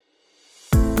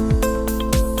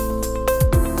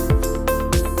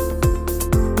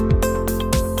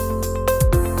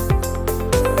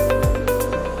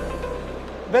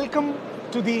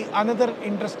to the another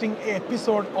interesting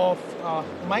episode of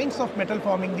Minds of Metal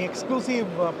Forming, the exclusive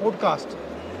podcast.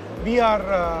 We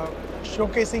are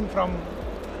showcasing from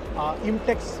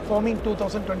IMTEX Forming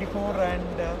 2024,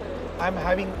 and I'm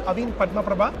having Aveen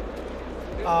Padmaprabha.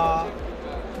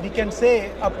 We can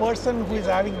say a person who is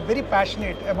having very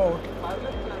passionate about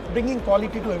bringing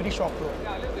quality to every shop floor.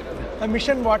 A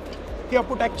mission what he have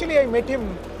put. Actually, I met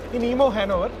him in Emo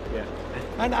Hanover,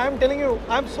 and I am telling you,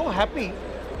 I am so happy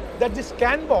that this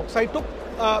scan box I took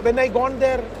when I gone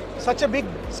there, such a big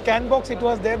scan box it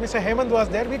was there. Mr. Hemant was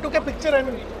there. We took a picture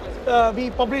and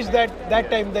we published that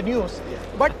time the news.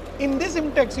 But in this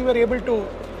IMTEX, you were able to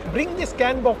bring the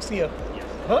scan box here.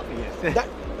 Huh? Yes.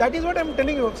 That is what I'm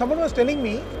telling you. Someone was telling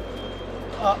me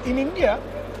in India,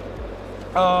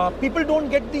 people don't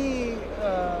get the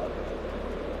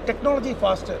technology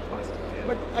faster.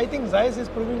 But I think ZEISS is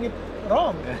proving it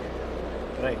wrong.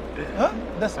 Right. Huh?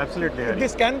 Absolutely. If the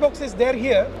scan box is there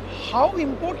here, how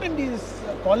important is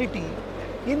quality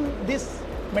in this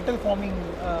metal forming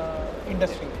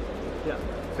industry? Yeah.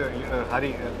 So,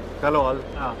 Hari, hello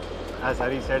all. As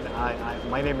Hari said,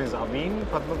 my name is Aveen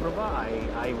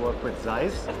Padmaprabha. I work with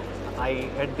ZEISS. I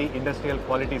head the Industrial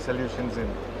Quality Solutions in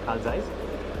Carl ZEISS.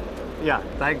 Yeah,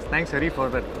 thanks Hari for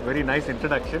that very nice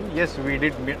introduction. Yes, we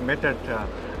did met at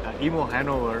Emo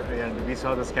Hanover, and we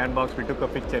saw the scan box, we took a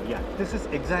picture. Yeah, this is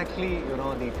exactly,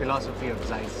 the philosophy of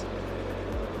ZEISS.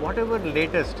 Whatever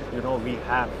latest, we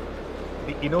have,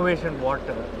 the innovation what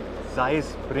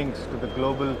ZEISS brings to the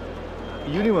global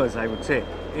universe, I would say,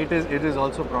 it is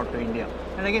also brought to India.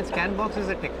 And again, scan box is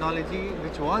a technology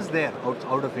which was there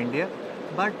out of India,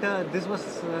 but this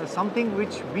was something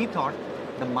which we thought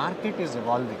the market is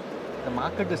evolving. The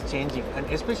market is changing, and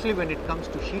especially when it comes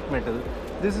to sheet metal,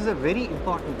 this is a very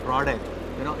important product.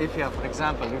 If you have, for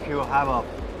example, if you have a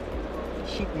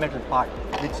sheet metal part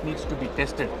which needs to be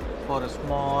tested for a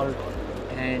small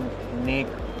hand, neck,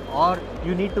 or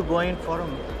you need to go in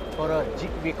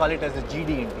we call it as a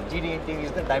GD&T. GD&T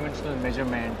is the dimensional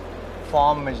measurement,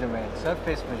 form measurement,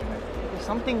 surface measurement. If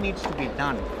something needs to be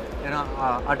done,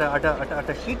 at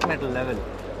a sheet metal level,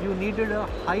 you needed a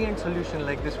high-end solution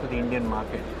like this for the Indian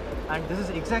market. And this is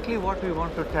exactly what we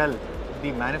want to tell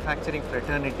the manufacturing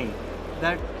fraternity,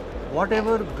 that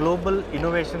whatever global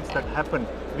innovations that happen,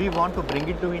 we want to bring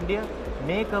it to India,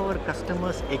 make our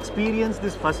customers experience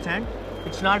this firsthand.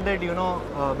 It's not that,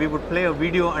 we would play a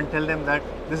video and tell them that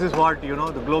this is what,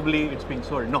 globally it's being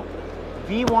sold. No.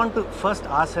 We want to first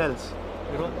ourselves,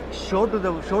 show to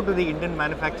the Indian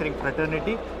manufacturing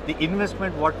fraternity the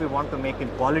investment what we want to make in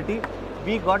quality.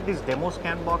 We got this demo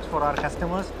scan box for our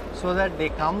customers so that they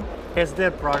come, test their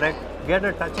product, get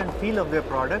a touch and feel of their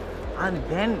product, and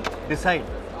then decide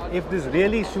if this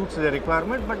really suits their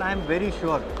requirement. But I am very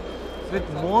sure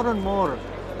with more and more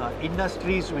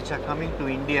industries which are coming to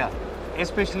India,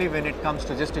 especially when it comes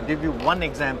to, just to give you one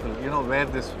example, where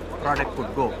this product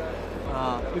could go.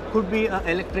 It could be an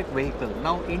electric vehicle.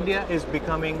 Now India is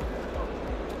becoming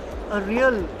a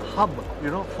real hub,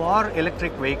 for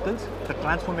electric vehicles. The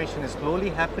transformation is slowly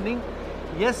happening.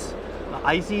 Yes,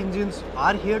 IC engines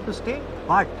are here to stay,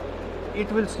 but it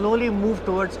will slowly move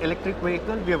towards electric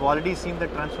vehicle. We have already seen the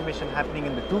transformation happening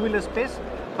in the two-wheeler space.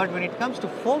 But when it comes to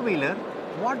four-wheeler,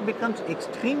 what becomes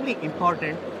extremely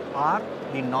important are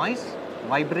the noise,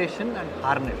 vibration, and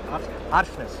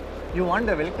harshness. You want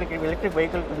the electric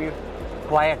vehicle to be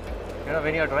quiet.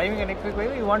 When you are driving an electric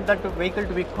vehicle, you want that vehicle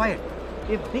to be quiet.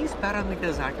 If these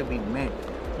parameters are to be met,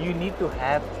 you need to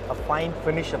have a fine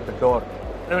finish of the door.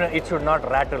 It should not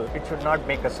rattle, it should not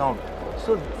make a sound.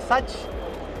 So such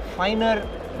finer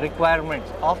requirements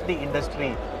of the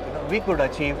industry, we could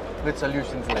achieve with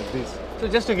solutions like this. So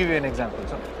just to give you an example,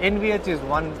 so NVH is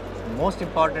one most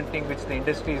important thing which the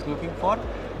industry is looking for.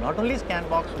 Not only scan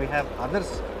box, we have other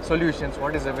solutions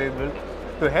what is available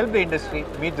to help the industry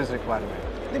meet this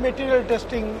requirement. The material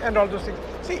testing and all those things.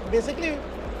 See, basically,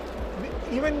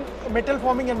 even metal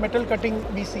forming and metal cutting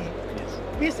we see. Yes.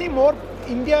 We see more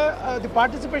India, the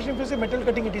participation, if you say metal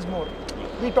cutting, it is more.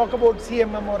 We talk about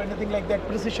CMM or anything like that,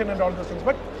 precision and all those things.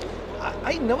 But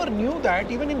I never knew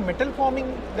that even in metal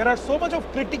forming, there are so much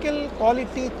of critical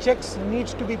quality checks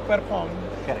needs to be performed.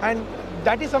 Correct. And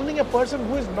that is something a person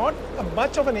who is not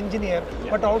much of an engineer,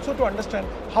 but also to understand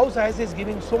how ZEISS is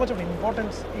giving so much of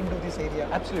importance into this area.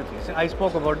 Absolutely. So I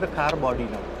spoke about the car body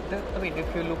now.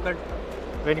 If you look at,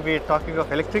 when we are talking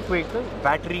of electric vehicle,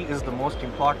 battery is the most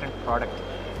important product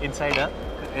inside an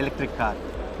electric car.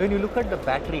 When you look at the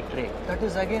battery tray, that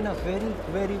is again a very,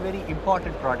 very, very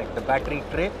important product. The battery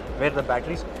tray, where the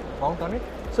batteries mount on it.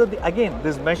 So again,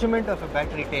 this measurement of a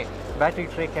battery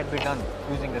tray can be done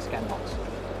using the scan box.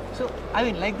 So, I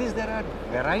mean, like this, there are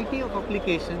variety of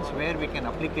applications where we can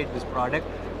applicate this product,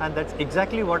 and that's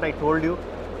exactly what I told you.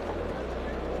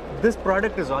 This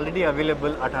product is already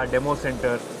available at our demo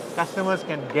center. Customers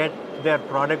can get their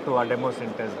product to our demo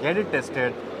centers, get it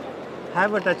tested,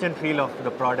 have a touch and feel of the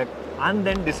product, and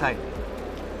then decide,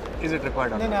 is it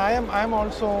required or Then not? I am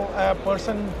also a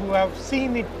person who have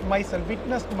seen it myself,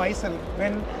 witnessed myself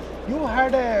when you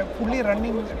had a fully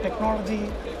running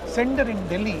technology center in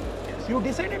Delhi. You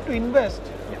decided to invest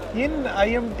in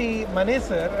IMT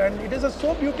Manesar, and it is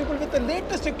so beautiful with the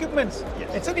latest equipments.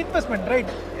 Yes. It's an investment, right?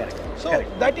 Correct. So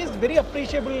Correct. that is very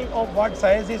appreciable of what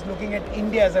ZEISS is looking at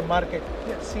India as a market.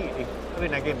 Yeah, see, I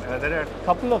mean, again, there are a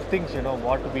couple of things,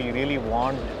 what we really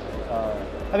want.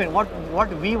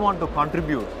 What we want to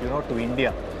contribute, to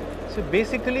India. So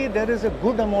basically, there is a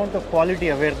good amount of quality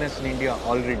awareness in India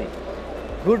already.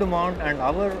 Good amount, and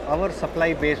our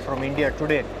supply base from India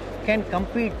today can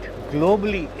compete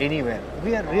globally anywhere.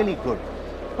 We are really good.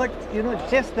 But,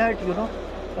 just that,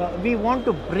 we want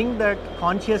to bring that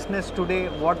consciousness today,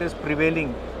 what is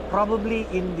prevailing, probably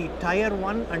in the tier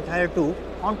 1 and tier 2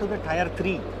 onto the tier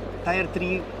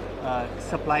 3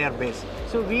 supplier base.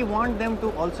 So we want them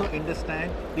to also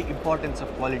understand the importance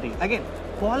of quality. Again,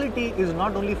 quality is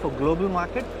not only for global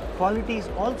market, quality is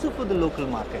also for the local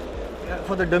market,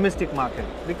 for the domestic market,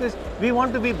 because we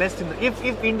want to be best in the,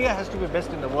 if India has to be best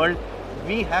in the world,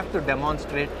 we have to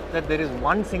demonstrate that there is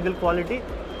one single quality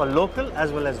for local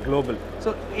as well as global.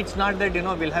 So it's not that,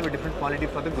 we'll have a different quality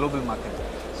for the global market.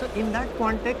 So in that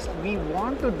context, we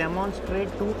want to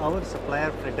demonstrate to our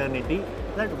supplier fraternity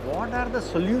that what are the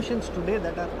solutions today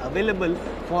that are available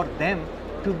for them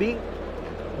to be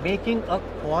making a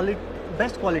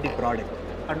best quality product,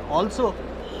 and also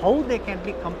how they can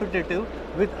be competitive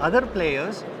with other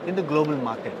players in the global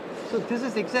market. So this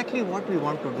is exactly what we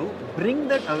want to do, bring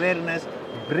that awareness,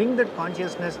 bring that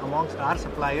consciousness amongst our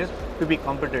suppliers to be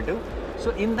competitive.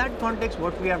 So in that context,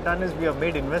 what we have done is we have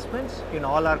made investments in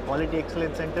all our quality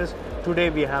excellence centers. Today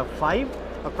we have 5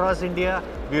 across India.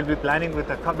 We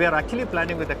are actually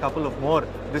planning with a couple of more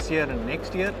this year and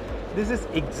next year. This is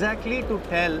exactly to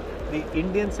tell the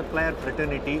Indian supplier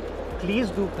fraternity, please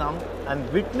do come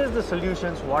and witness the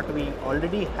solutions what we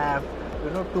already have,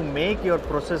 to make your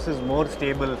processes more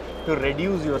stable, to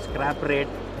reduce your scrap rate,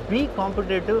 be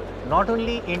competitive not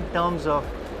only in terms of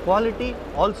quality,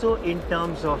 also in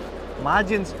terms of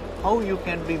margins, how you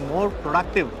can be more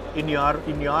productive in your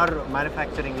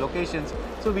manufacturing locations.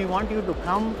 So we want you to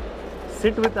come,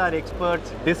 sit with our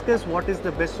experts, discuss what is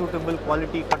the best suitable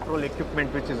quality control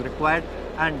equipment which is required,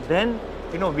 and then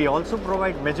we also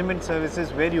provide measurement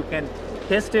services where you can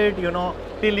test it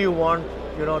till you want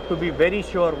to be very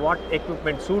sure what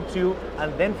equipment suits you,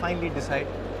 and then finally decide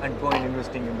and go in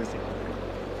investing in this equipment.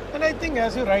 And I think,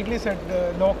 as you rightly said,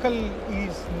 local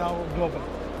is now global.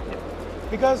 Yeah.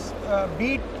 Because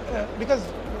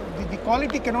the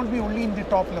quality cannot be only in the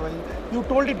top level. You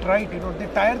told it right. The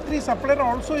tier 3 supplier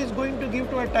also is going to give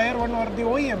to a tier 1 or the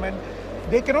OEM, and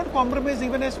they cannot compromise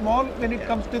even a small when it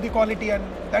comes to the quality, and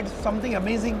that's something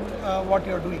amazing what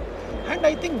you're doing. And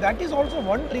I think that is also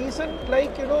one reason,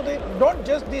 they not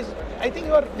just this. I think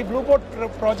the Blue Boat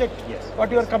project, yes,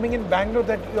 what you are coming in Bangalore,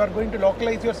 that you are going to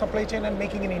localize your supply chain and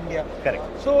making in India. Correct.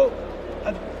 So,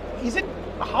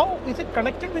 how is it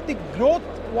connected with the growth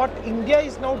what India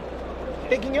is now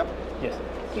taking up? Yes.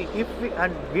 See,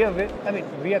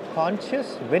 we are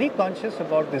conscious, very conscious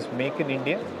about this Make in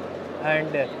India,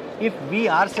 and if we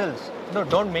ourselves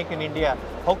don't make in India,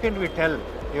 how can we tell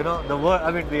the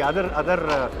world? The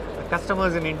other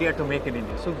customers in India to make in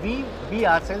India. So we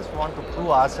ourselves want to prove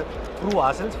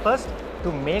ourselves first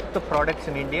to make the products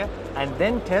in India, and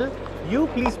then tell you,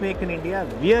 please make in India.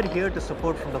 We are here to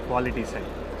support from the quality side.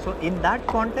 So in that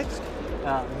context,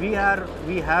 we have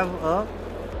a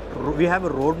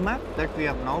roadmap that we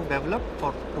have now developed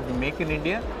to make in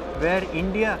India, where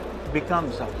India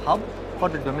becomes a hub for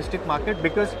the domestic market,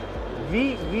 because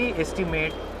we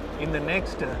estimate in the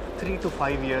next 3 to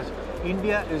 5 years,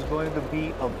 India is going to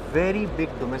be a very big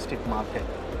domestic market.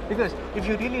 Because if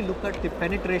you really look at the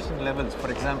penetration levels,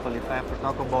 for example, if I have to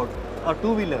talk about a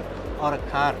two-wheeler or a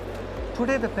car,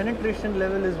 today the penetration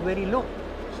level is very low.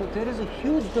 So there is a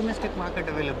huge domestic market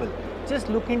available. Just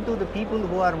look into the people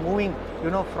who are moving,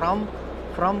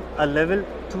 from a level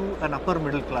to an upper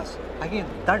middle class. Again,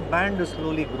 that band is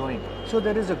slowly growing. So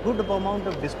there is a good amount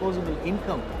of disposable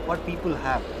income what people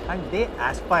have, and they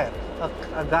aspire.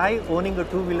 A guy owning a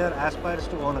two-wheeler aspires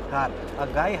to own a car. A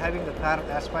guy having a car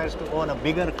aspires to own a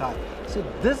bigger car. So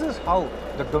this is how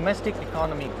the domestic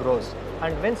economy grows.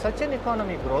 And when such an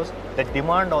economy grows, the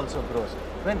demand also grows.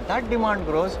 When that demand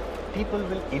grows, people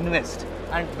will invest.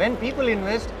 And when people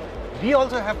invest, we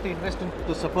also have to invest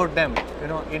to support them,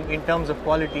 in terms of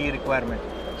quality requirement.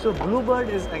 So Bluebird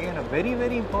is again a very,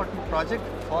 very important project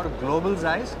for global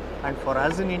ZEISS and for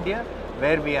us in India,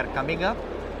 where we are coming up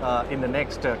in the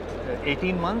next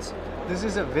 18 months. This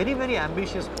is a very, very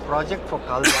ambitious project for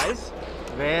Carl ZEISS,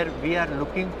 where we are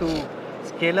looking to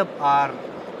scale up our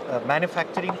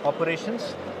manufacturing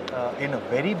operations in a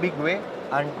very big way,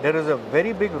 and there is a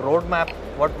very big roadmap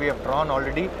what we have drawn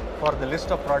already for the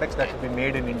list of products that will be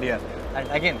made in India. And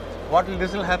again,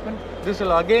 this will happen? This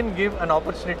will again give an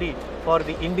opportunity for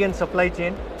the Indian supply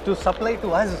chain to supply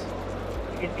to us.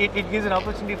 It gives an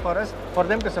opportunity for us, for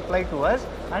them to supply to us,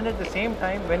 and at the same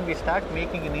time, when we start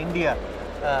making in India,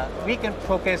 we can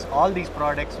showcase all these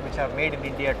products which are made in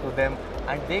India to them,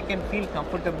 and they can feel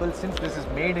comfortable since this is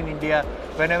made in India.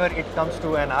 Whenever it comes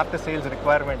to an after sales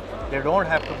requirement, they don't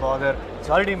have to bother. It's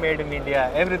already made in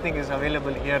India. Everything is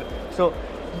available here. So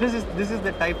this is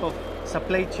the type of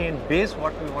supply chain base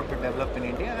what we want to develop in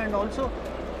India. And also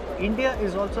India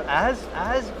is also,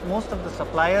 as most of the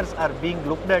suppliers are being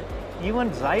looked at,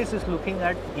 even ZEISS is looking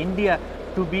at India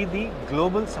to be the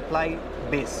global supply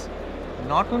base.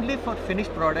 Not only for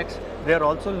finished products, they are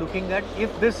also looking at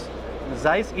if this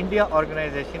ZEISS India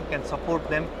organization can support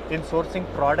them in sourcing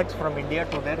products from India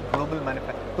to their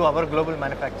to our global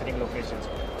manufacturing locations.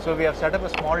 So we have set up a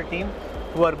small team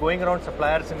who are going around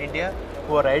suppliers in India,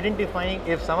 who are identifying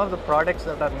if some of the products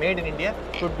that are made in India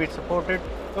could be supported,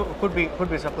 could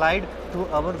be supplied to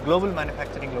our global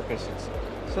manufacturing locations.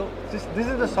 So this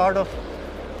is the sort of,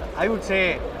 I would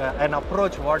say, an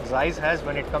approach what ZEISS has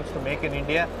when it comes to Make in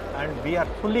India, and we are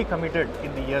fully committed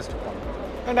in the years to come.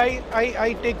 And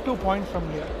I take 2 points from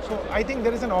here. So I think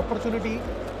there is an opportunity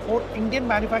for Indian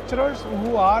manufacturers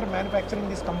who are manufacturing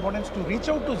these components to reach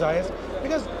out to ZEISS,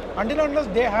 because until unless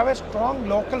they have a strong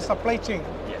local supply chain,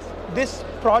 yes, this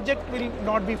project will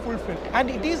not be fulfilled. And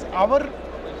it is our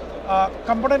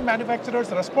component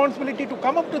manufacturers' responsibility to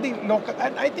come up to the local,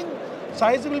 and I think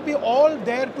ZEISS will be all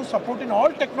there to support in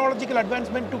all technological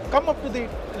advancement to come up to the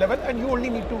level, and you only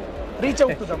need to reach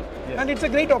out to them. Yes. And it's a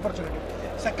great opportunity.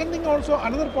 Second thing also,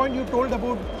 another point you told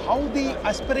about how the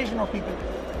aspiration of people.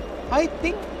 I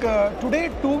think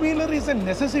today two-wheeler is a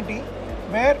necessity,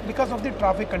 where because of the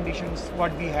traffic conditions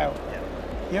what we have,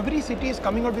 every city is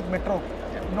coming out with metro.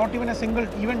 Not even a single,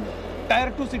 even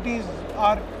tier 2 cities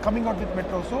are coming out with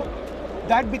metro. So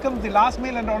that becomes the last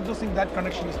mile, and all those things, that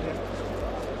connection is there.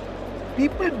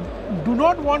 People do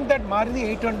not want that Maruti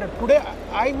 800. Today,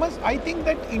 I think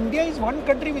that India is one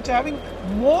country which is having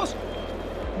most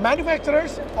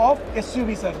manufacturers of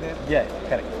SUVs are there. Yeah,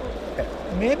 correct.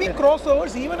 Maybe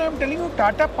crossovers, even I am telling you,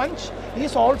 Tata Punch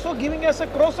is also giving us a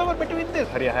crossover between this.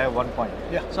 Hari, I have one point.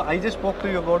 Yeah. So I just spoke to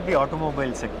you about the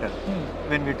automobile sector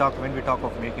when we talk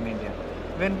of Make in India.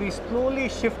 When we slowly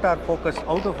shift our focus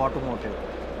out of automotive,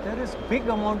 there is big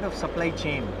amount of supply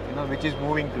chain, which is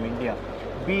moving to India.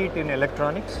 Be it in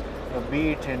electronics, be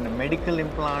it in medical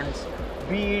implants,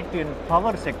 be it in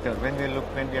power sector. When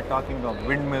we are talking of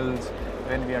windmills,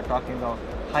 when we are talking of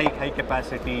high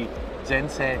capacity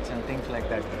gensets and things like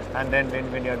that, and then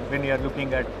when you are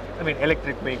looking at,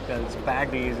 electric vehicles,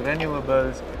 batteries,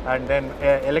 renewables, and then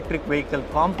electric vehicle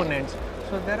components.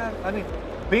 So there are,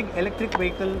 big electric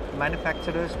vehicle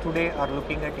manufacturers today are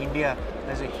looking at India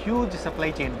as a huge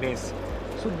supply chain base.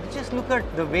 So just look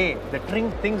at the way the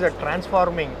things are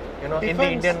transforming, in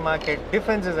the Indian market.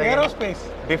 Defense is again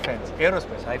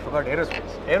aerospace. I forgot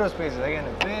aerospace. Aerospace is again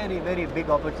a very, very big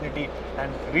opportunity.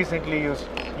 And recently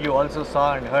you also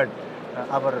saw and heard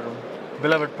our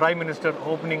beloved Prime Minister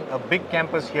opening a big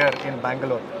campus here in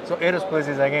Bangalore. So aerospace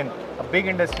is again a big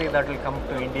industry that will come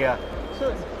to India.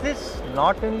 So this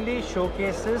not only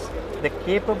showcases the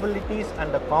capabilities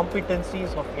and the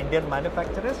competencies of Indian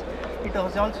manufacturers, it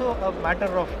was also a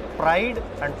matter of pride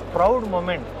and proud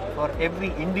moment for every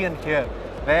Indian here,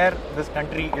 where this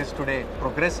country is today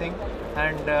progressing,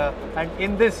 and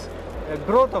in this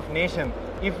growth of nation,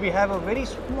 if we have a very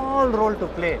small role to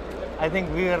play, I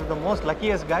think we are the most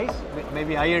luckiest guys.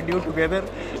 Maybe I and you together,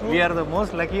 we are the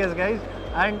most luckiest guys,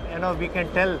 and we can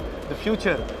tell the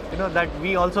future, that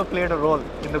we also played a role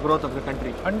in the growth of the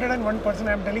country. 101%,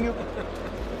 I am telling you,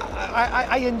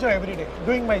 I enjoy every day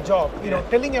doing my job,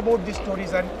 telling about these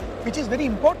stories, and which is very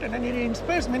important, and it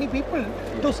inspires many people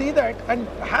to see that and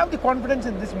have the confidence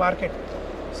in this market.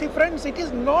 See friends, it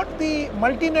is not the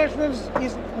multinationals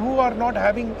who are not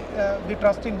having the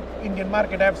trust in Indian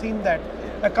market. I have seen that.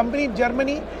 A company in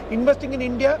Germany investing in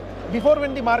India before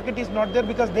when the market is not there,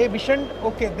 because they visioned,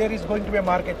 okay, there is going to be a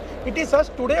market. It is us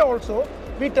today also,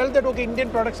 we tell that, okay, Indian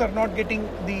products are not getting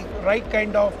the right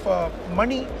kind of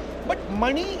money, but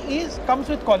money comes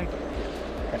with quality.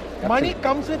 Money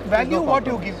comes with value, no what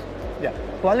you compromise. give. Yeah,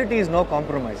 quality is no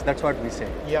compromise. That's what we say.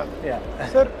 Yeah. Yeah.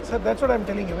 Sir, that's what I'm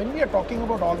telling you. When we are talking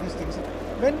about all these things,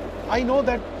 when I know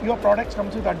that your products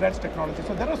comes with advanced technology,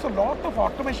 so there is a lot of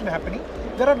automation happening.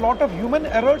 There are a lot of human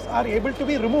errors are able to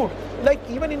be removed. Like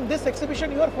even in this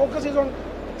exhibition, your focus is on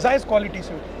ZEISS Quality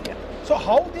Suite. Yeah. So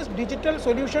how these digital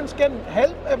solutions can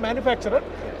help a manufacturer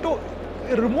to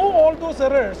remove all those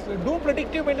errors, do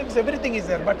predictive maintenance, everything is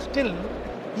there, but still,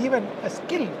 even a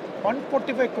skill,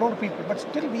 145 crore people, but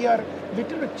still we are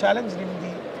little bit challenged in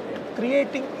the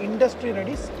creating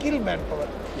industry-ready skill manpower.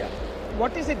 Yeah.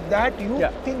 What is it that you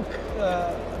think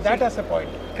that as a point?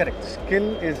 Correct.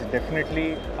 Skill is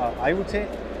definitely, I would say,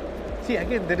 see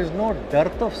again, there is no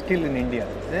dearth of skill in India.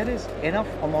 There is enough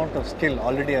amount of skill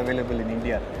already available in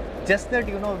India. Just that,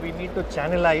 we need to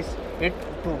channelize it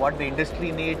to what the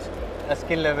industry needs, a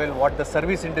skill level, what the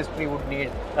service industry would need,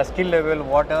 a skill level,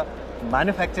 what a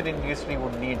manufacturing industry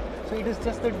would need. So it is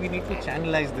just that we need to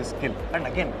channelize this skill. And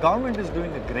again, government is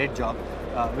doing a great job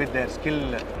with their skill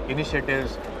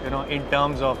initiatives, in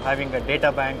terms of having a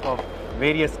data bank of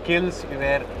various skills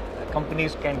where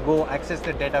companies can go access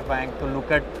the data bank to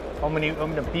look at how many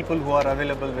people who are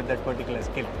available with that particular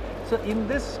skill. So in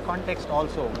this context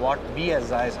also, what we as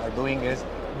ZEISS are doing is,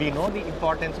 we know the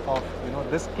importance of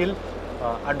this skill,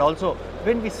 and also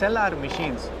when we sell our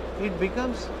machines, it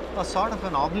becomes a sort of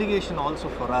an obligation also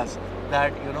for us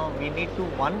that we need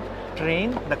to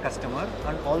train the customer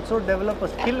and also develop a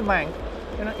skill bank.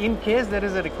 In case there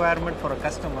is a requirement for a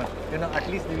customer, at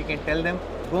least we can tell them,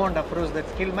 go and approach that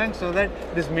skill bank so that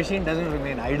this machine doesn't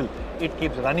remain idle. It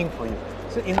keeps running for you.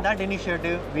 So in that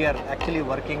initiative, we are actually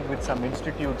working with some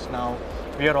institutes now.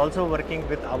 We are also working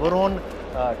with our own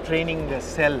training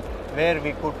cell where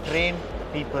we could train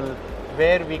people,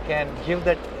 where we can give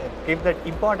that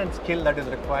important skill that is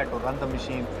required to run the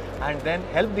machine, and then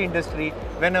help the industry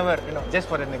whenever, just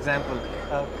for an example,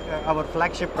 our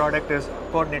flagship product is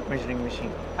coordinate measuring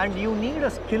machine, and you need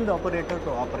a skilled operator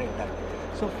to operate that.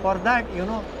 So for that,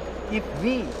 if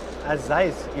we as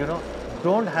ZEISS,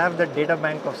 don't have the data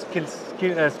bank of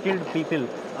skilled people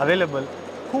available,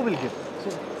 who will give?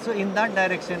 So in that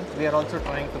direction, we are also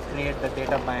trying to create the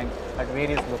data bank at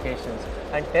various locations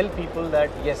and tell people that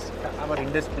yes, our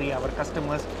industry, our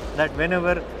customers, that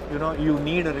whenever you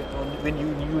need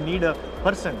you need a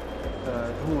person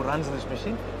who runs this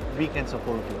machine, we can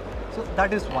support you. So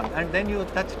that is one. And then you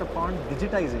touched upon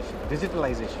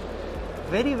digitalization.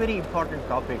 Very, very important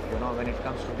topic, when it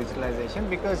comes to digitalization,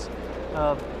 because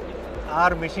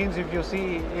our machines, if you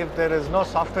see, if there is no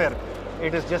software,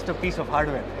 it is just a piece of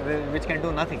hardware which can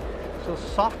do nothing. So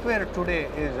software today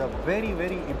is a very,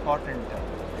 very important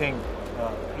thing,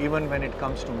 even when it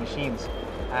comes to machines.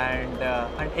 And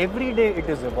every day it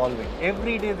is evolving.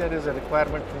 Every day there is a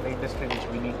requirement from the industry which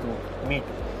we need to meet.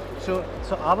 So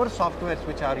our softwares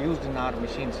which are used in our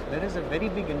machines, there is a very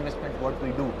big investment what we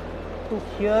do to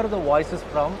hear the voices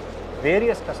from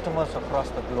various customers across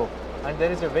the globe. And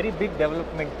there is a very big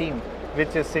development team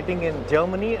which is sitting in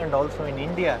Germany and also in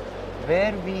India,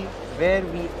 where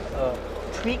we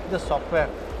tweak the software,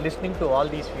 listening to all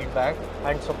these feedback,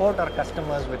 and support our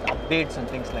customers with updates and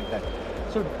things like that.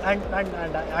 So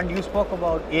and you spoke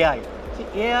about AI.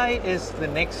 See, AI is the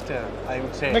next, I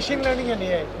would say, Machine learning and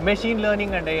AI. Machine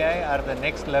learning and AI are the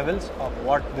next levels of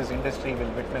what this industry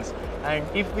will witness. And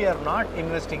if we are not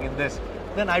investing in this,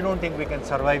 then I don't think we can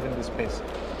survive in this space.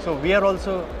 So we are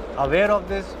also aware of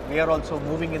this. We are also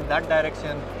moving in that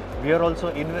direction. We are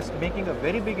also making a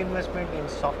very big investment in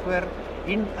software.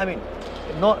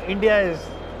 India is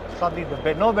probably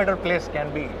no better place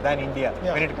can be than India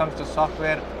when it comes to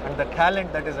software and the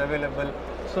talent that is available.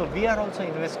 So we are also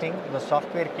investing the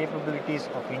software capabilities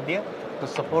of India to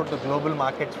support the global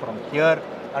markets from here,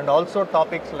 and also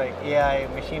topics like AI,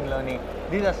 machine learning.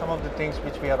 These are some of the things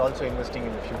which we are also investing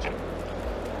in the future.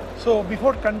 So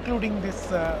before concluding this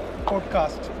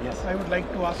podcast, yes, I would like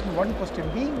to ask you one question.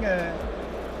 Being a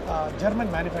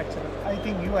German manufacturer, I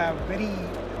think you have very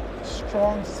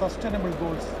strong sustainable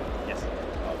goals. Yes.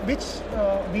 Which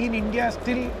we in India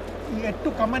still yet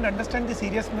to come and understand the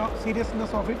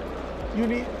seriousness of it.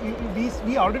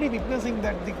 We already witnessing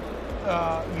that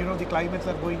the climates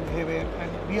are going haywire,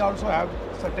 and we also have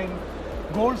certain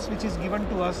goals which is given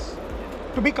to us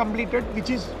to be completed, which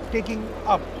is taking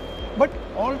up. But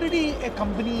already a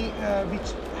company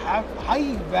which have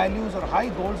high values or high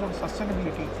goals on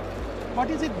sustainability, what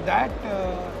is it that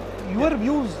your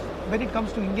views when it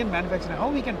comes to Indian manufacturing, how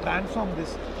we can transform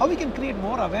this, how we can create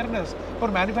more awareness for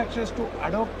manufacturers to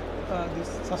adopt these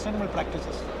sustainable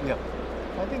practices? Yeah,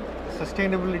 I think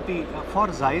sustainability for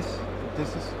ZEISS,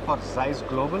 this is for ZEISS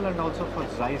Global and also for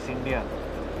ZEISS India.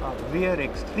 we are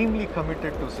extremely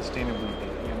committed to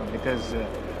sustainability, because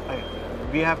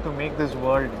we have to make this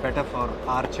world better for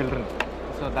our children.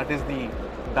 So that is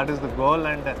the goal,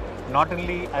 and not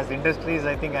only as industries,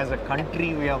 I think as a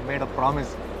country we have made a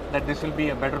promise that this will be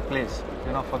a better place,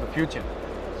 for the future.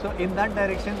 So in that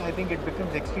direction, I think it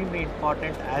becomes extremely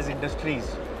important as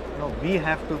industries. We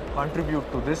have to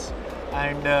contribute to this,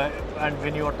 and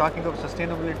when you are talking of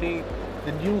sustainability,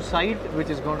 the new site which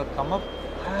is going to come up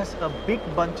has a big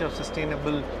bunch of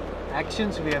sustainable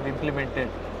actions we have implemented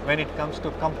when it comes to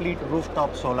complete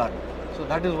rooftop solar. So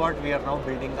that is what we are now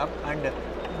building up, and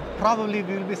probably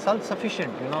we will be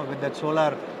self-sufficient, with that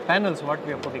solar panels what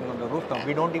we are putting on the rooftop.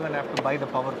 We don't even have to buy the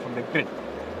power from the grid.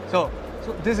 So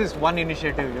this is one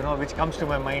initiative, which comes to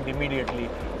my mind immediately.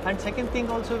 And second thing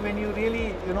also, when you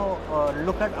really,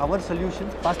 look at our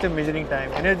solutions, faster measuring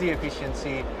time, energy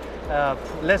efficiency,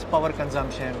 less power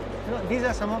consumption, these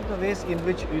are some of the ways in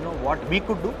which, what we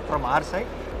could do from our side.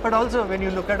 But also when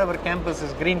you look at our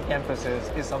campuses, green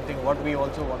campuses is something what we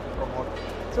also want to promote.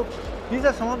 So these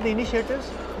are some of the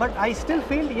initiatives, but I still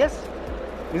feel, yes,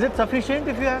 is it sufficient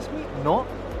if you ask me? No,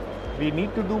 we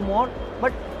need to do more,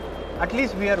 but at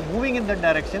least we are moving in that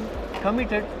direction,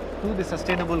 committed to the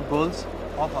sustainable goals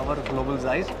of our global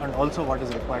ZEISS and also what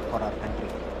is required for our country.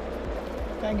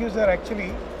 Thank you, sir.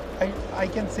 Actually, I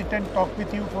can sit and talk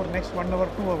with you for next 1 hour,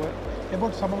 2 hours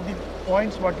about some of the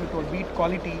points what you told, be it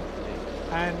quality,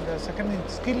 and secondly,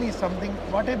 skill is something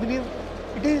what I believe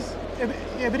it is.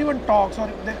 Everyone talks, or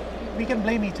we can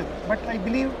blame each other, but I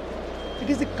believe it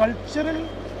is the cultural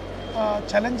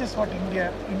challenges what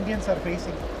Indians are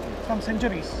facing from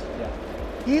centuries.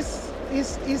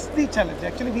 Is the challenge.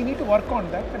 Actually, we need to work on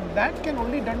that, and that can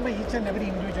only done by each and every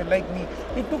individual like me.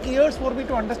 It took years for me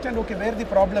to understand, okay, where the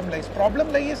problem lies.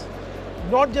 Problem lies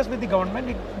not just with the government,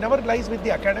 it never lies with the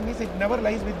academies, it never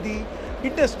lies with the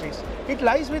industries. It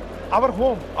lies with our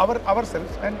home,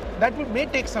 ourselves, and that may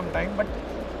take some time, but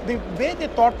the way the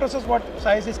thought process what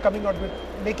ZEISS is coming out with,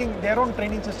 making their own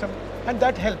training system, and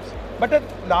that helps. But a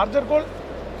larger goal,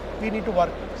 we need to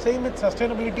work. Same with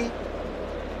sustainability.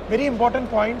 Very important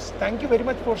points. Thank you very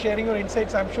much for sharing your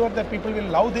insights. I'm sure that people will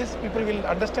love this, people will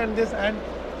understand this, and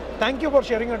thank you for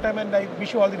sharing your time, and I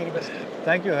wish you all the very best.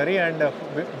 Thank you, Hari, and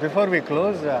before we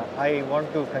close, I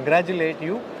want to congratulate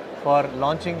you for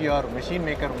launching your Machine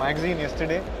Maker magazine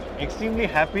yesterday. Extremely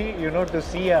happy, to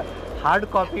see a hard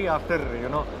copy after,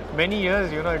 many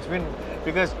years, it's been,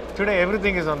 because today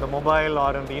everything is on the mobile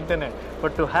or on the internet,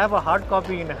 but to have a hard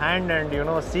copy in hand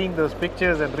and, seeing those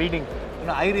pictures and reading,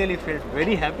 I really felt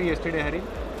very happy yesterday, Hari.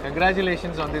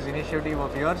 Congratulations on this initiative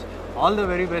of yours. All the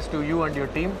very best to you and your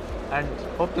team, and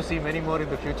hope to see many more in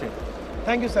the future.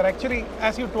 Thank you, sir. Actually,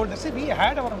 as you told us, we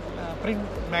had our print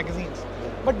magazines,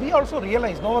 but we also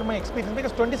realized over my experience,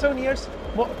 because 27 years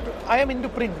I am into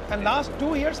print, and last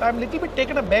 2 years I am little bit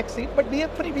taken a back seat, but we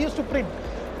used to print.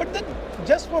 But then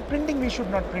just for printing we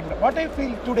should not print. What I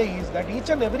feel today is that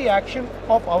each and every action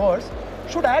of ours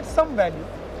should add some value,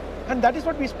 and that is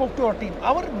what we spoke to our team.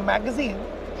 Our magazine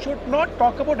should not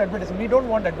talk about advertising. We don't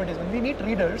want advertising. We need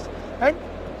readers, and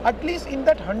at least in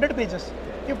that 100 pages,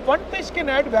 if one page can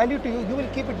add value to you, you will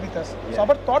keep it with us. Yeah. So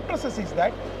our thought process is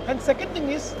that. And second thing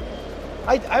is,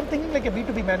 I'm thinking like a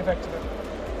B2B manufacturer.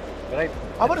 Right.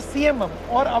 Our CMM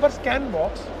or our scan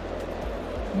box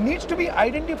needs to be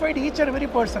identified each and every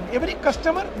person. Every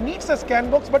customer needs a scan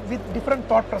box, but with different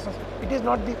thought process. It is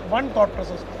not the one thought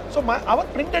process. So our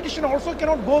print edition also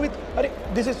cannot go with,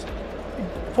 this is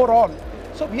for all.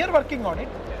 So we are working on it.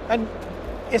 And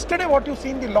yesterday what you see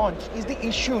in the launch is the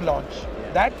issue launch.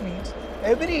 That means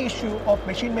every issue of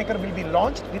Machine Maker will be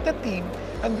launched with a theme,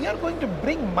 and we are going to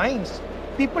bring minds,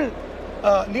 people,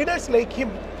 leaders like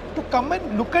him, to come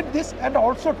and look at this and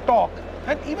also talk.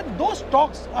 And even those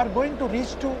talks are going to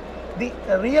reach to the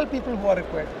real people who are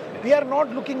required. We are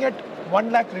not looking at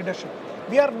 1 lakh readership.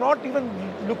 We are not even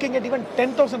looking at even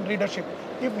 10,000 readership.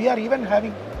 If we are even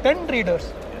having 10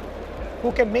 readers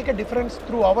who can make a difference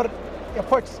through our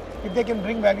efforts, if they can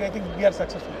bring value, I think we are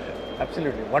successful.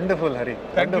 Absolutely. Wonderful, Hari.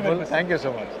 Thank Wonderful. you. Thank you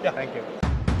so much. Yeah. Thank you.